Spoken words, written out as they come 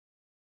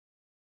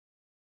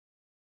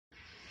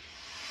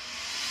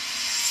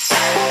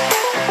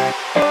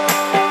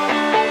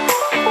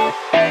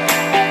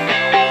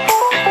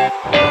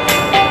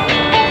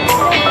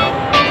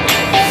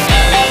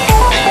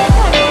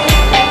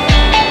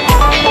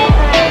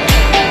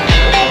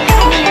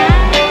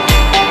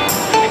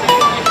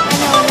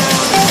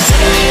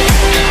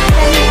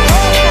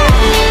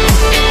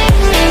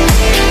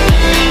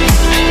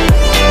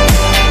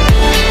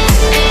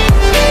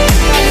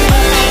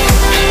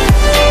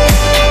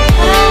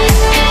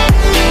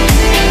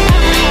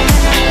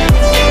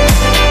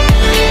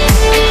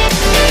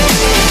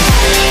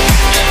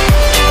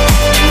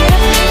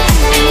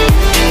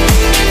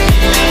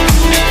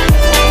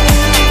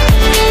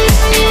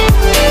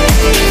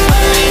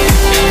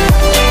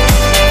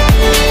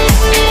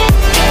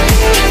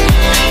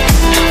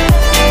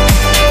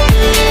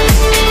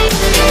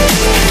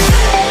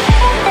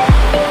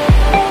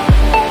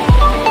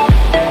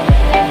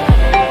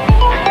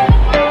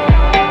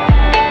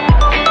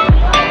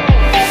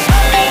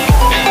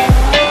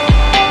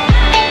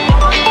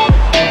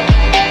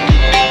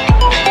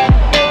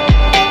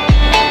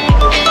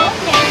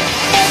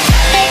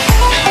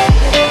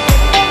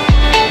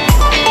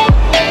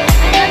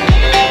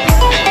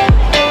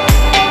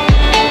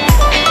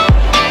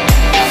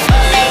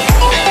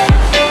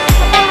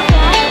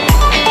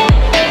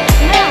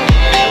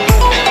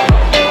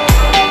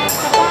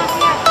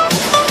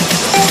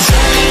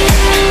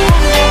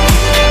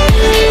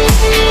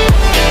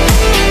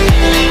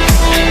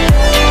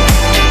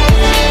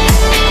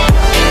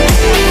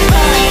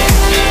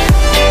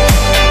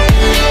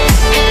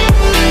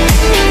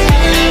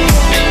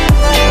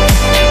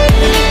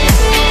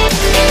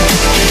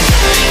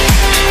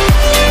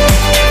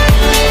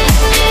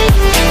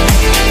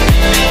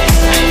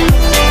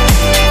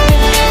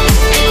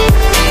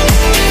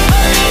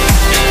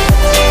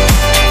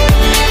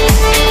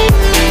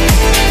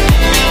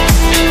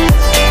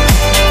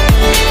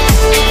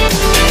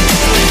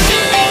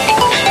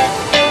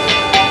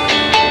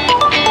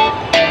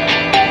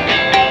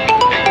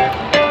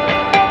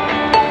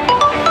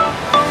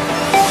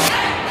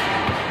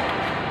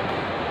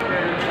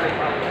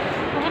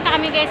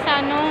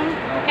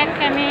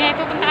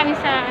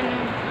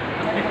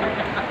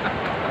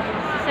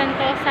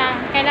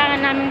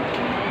namin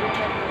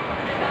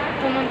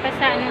pumunta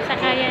sa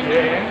sakayan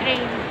ng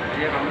train.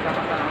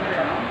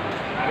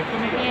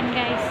 Ayan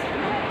guys.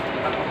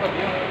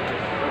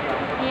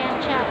 Ayan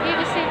siya.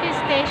 Vivo City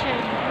Station.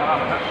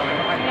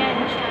 Ayan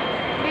siya.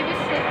 Vivo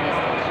City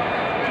Station.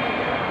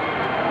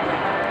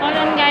 Hold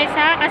on guys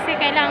ha. Kasi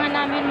kailangan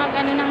namin mag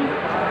ano ng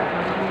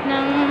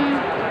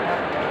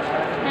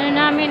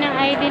namin, ng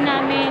ID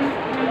namin,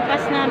 ng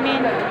pass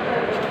namin.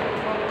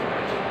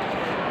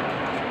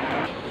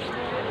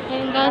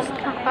 Ayan guys.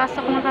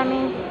 Pasok na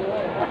kami.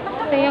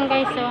 Ito yung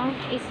guys oh.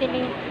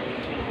 Easily.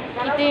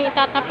 Ito yung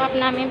itatap up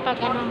namin pag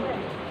ano.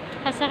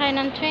 Sasakay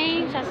ng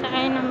train,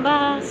 sasakay ng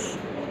bus.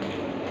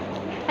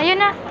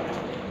 Ayun na.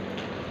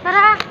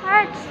 Tara,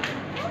 Arts.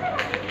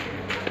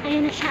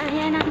 Ayun na siya.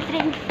 Ayan ang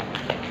train.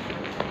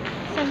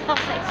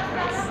 SENTOSA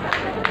Express.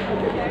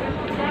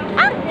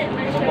 Ah!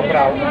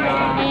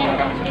 Ayan.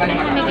 Dito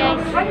na kami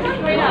guys.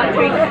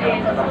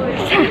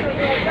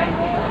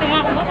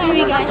 Tumakbo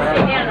kami guys.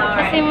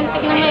 Kasi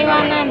muntik na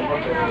maiwanan.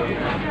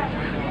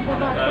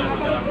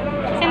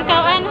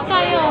 Sentao, ano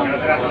tayo?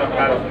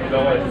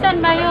 Saan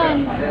ba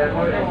yun?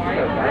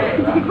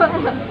 Hindi ko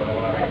alam.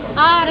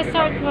 Ah,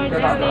 Resort World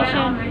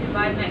Station.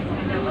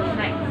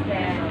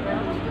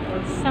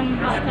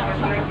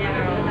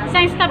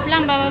 Isang stop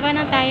lang, bababa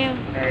na tayo.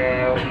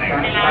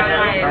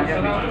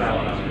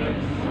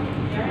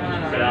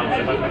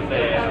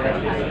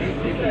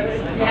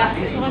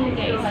 Bukan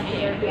guys.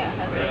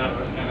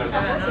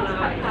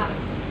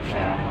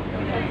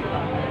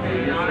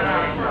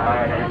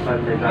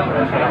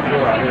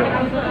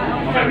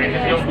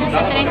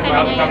 Nasa 30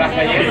 na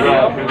ngayon.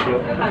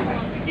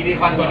 Y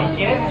dijo Antonio,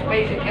 ¿quieres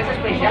space? ¿Es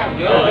especial?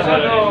 Yo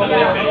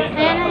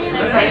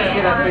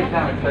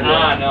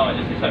Ah, no,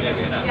 yo sí sabía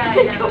que era.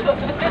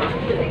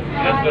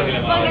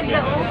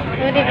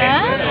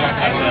 Diba?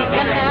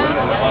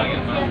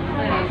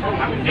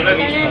 Yo lo he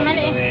visto,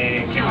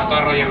 que mató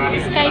a Roger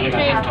Rabbit. Sky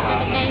Train.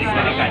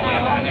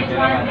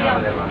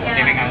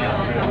 Tiene caña.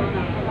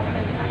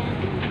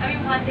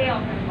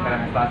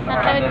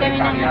 Tatawid kami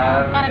ng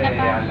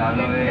Karagata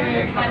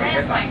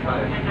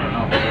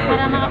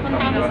para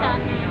makapunta kami sa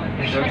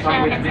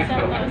Mamasyal at sa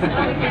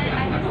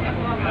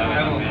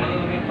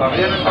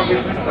Todavía no está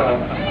bien visto.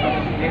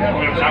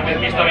 Los han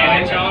visto bien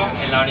hecho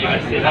en la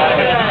universidad.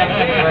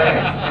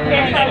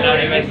 En la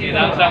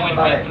universidad usamos el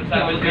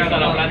piso a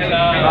la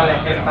plancha. Vale,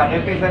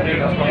 espaguetis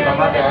servidos con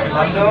tomate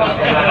bailando.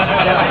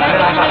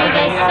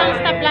 Isang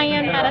stop lang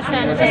yun para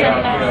sa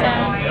SENTOSA.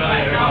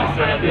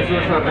 Eso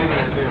es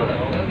horrible, tío.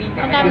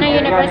 Punta kami ng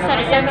Universal,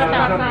 isang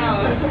stop.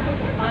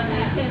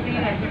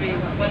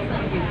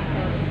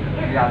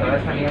 Mira, toda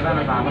esta mierda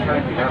nos la vamos a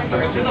ventilar.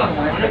 Pero esto es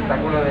como un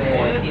espectáculo de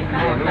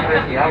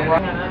luces y agua.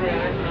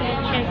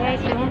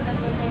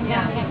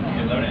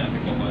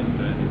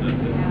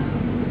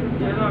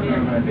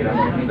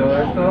 Y todo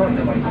esto,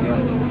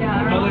 demolición.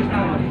 Todo está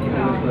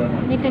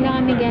demolición. Dito na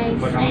kami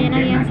guys. Ayan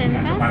ang yung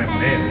SENTOSA.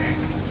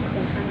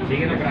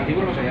 ¿Siguen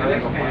operativos los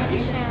halladores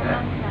aquí?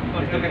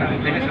 Esto que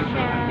también es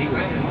antiguo.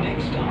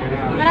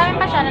 Maraming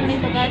pasyalan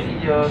dito guys.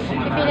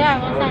 Pipili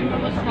ako saan ko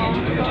gusto.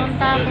 Punta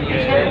sa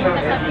beach,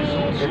 sa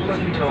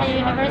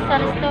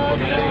Universal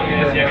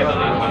Studios, Resort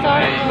World.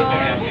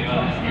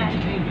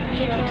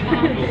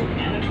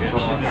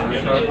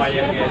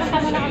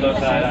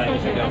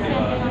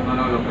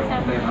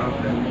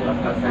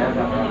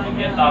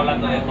 Yo estaba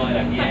hablando de joder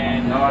aquí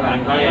en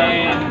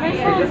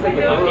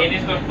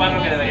estos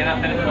pasos que deberían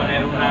hacer es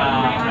poner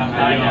una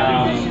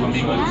playa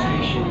conmigo.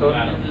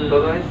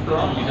 Todo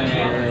esto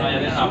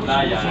una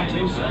playa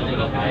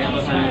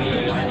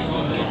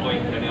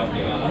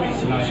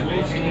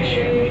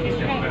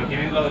pero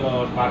tienen lo de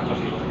los barcos y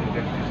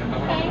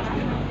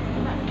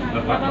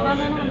los barcos.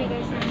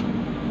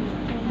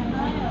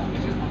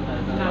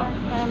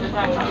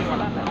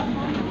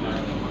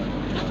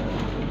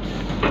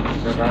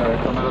 Claro,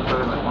 esto me lo sé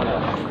de memoria.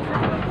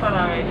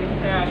 Para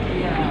venirte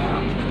aquí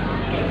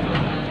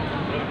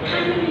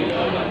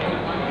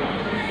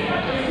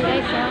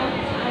Guys,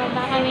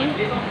 baba kami.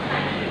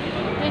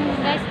 Yun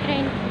guys,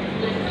 train.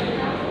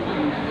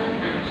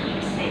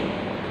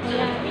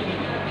 Wala.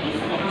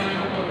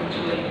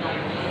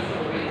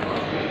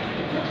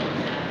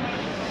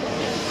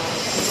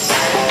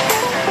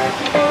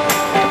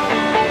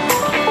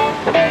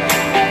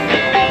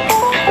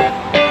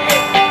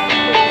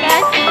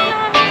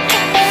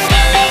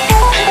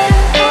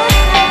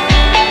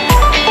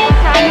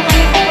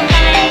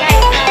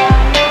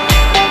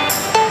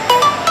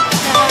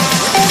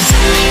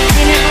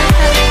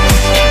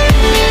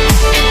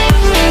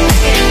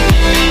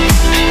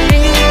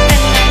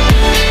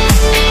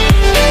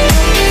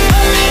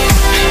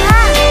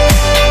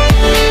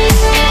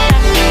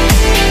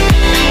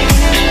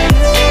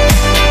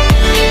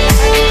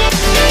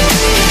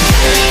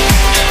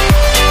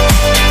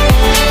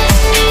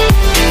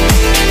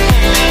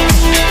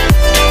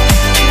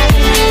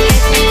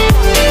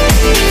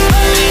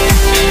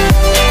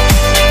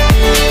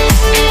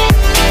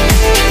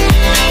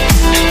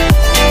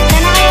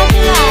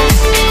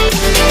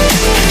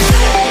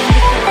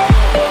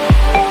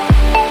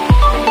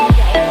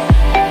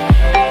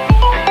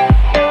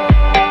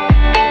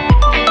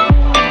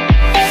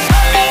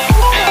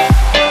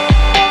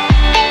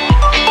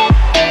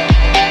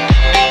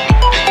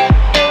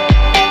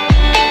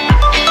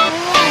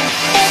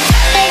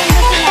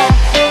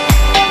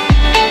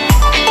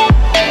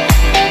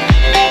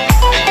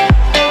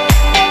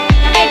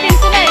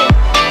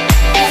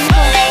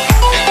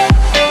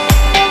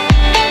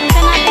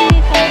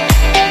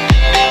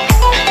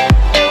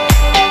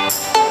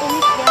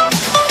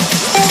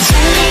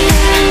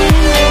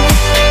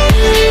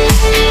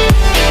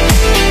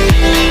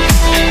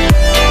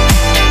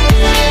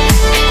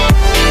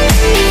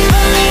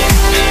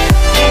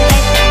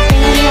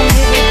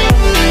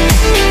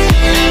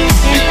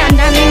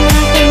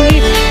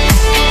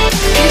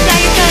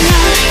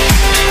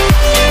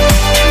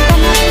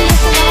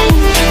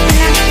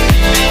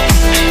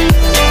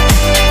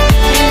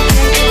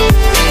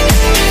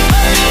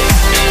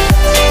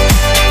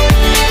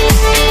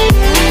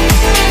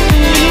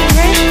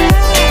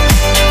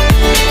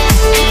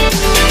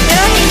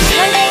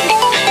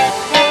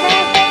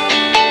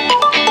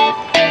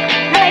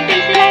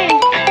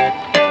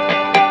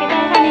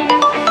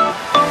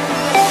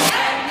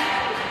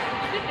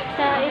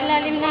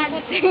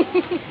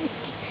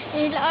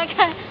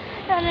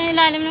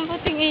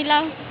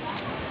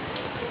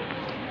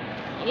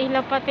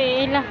 Ilaw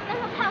pati ilaw.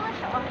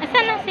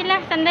 Asan na sila?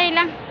 Sanday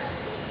lang.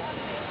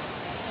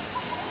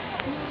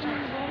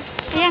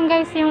 Ayan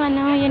guys, yung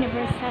ano,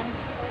 Universal.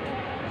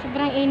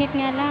 Sobrang init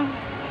nga lang.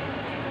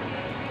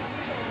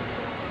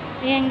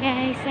 Ayan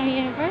guys, ang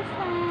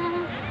Universal.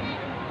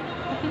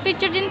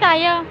 Picture din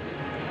tayo.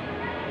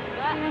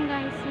 Ayan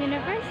guys,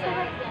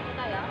 Universal.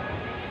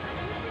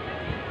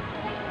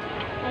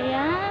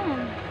 Ayan.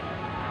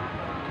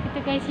 Ito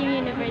guys yung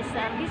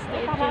Universal.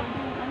 Ito.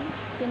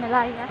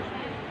 Pinalaya.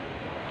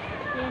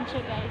 Ayan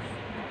siya guys.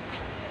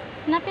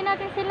 Hanapin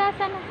natin sila.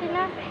 Sana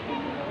sila.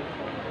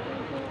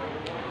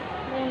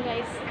 Ayan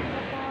guys.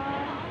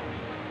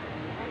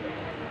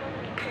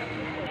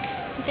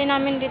 Hintay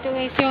namin dito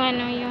guys yung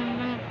ano, yung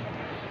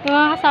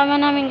mga kasama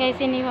namin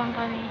guys, iniwan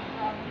kami.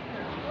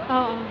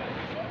 Oo.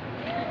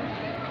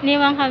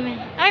 Iniwan kami.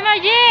 Ay,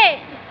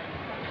 Margie!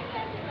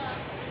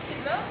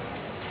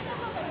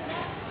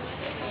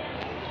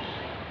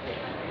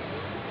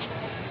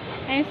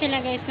 Ayun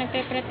sila guys,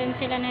 nagpe-pretend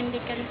sila na hindi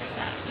ka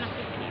sa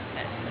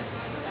nakikita.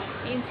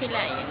 Yun sila,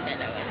 yung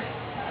dalawa.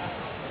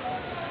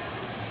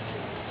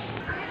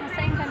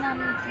 Masayin ka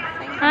namin.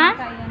 Ha?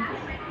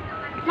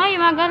 May,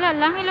 magala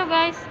lang. Hello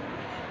guys.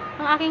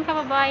 Ang aking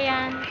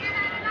kababayan.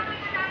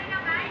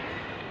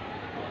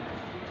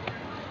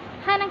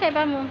 Saan ang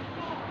kaiba mo?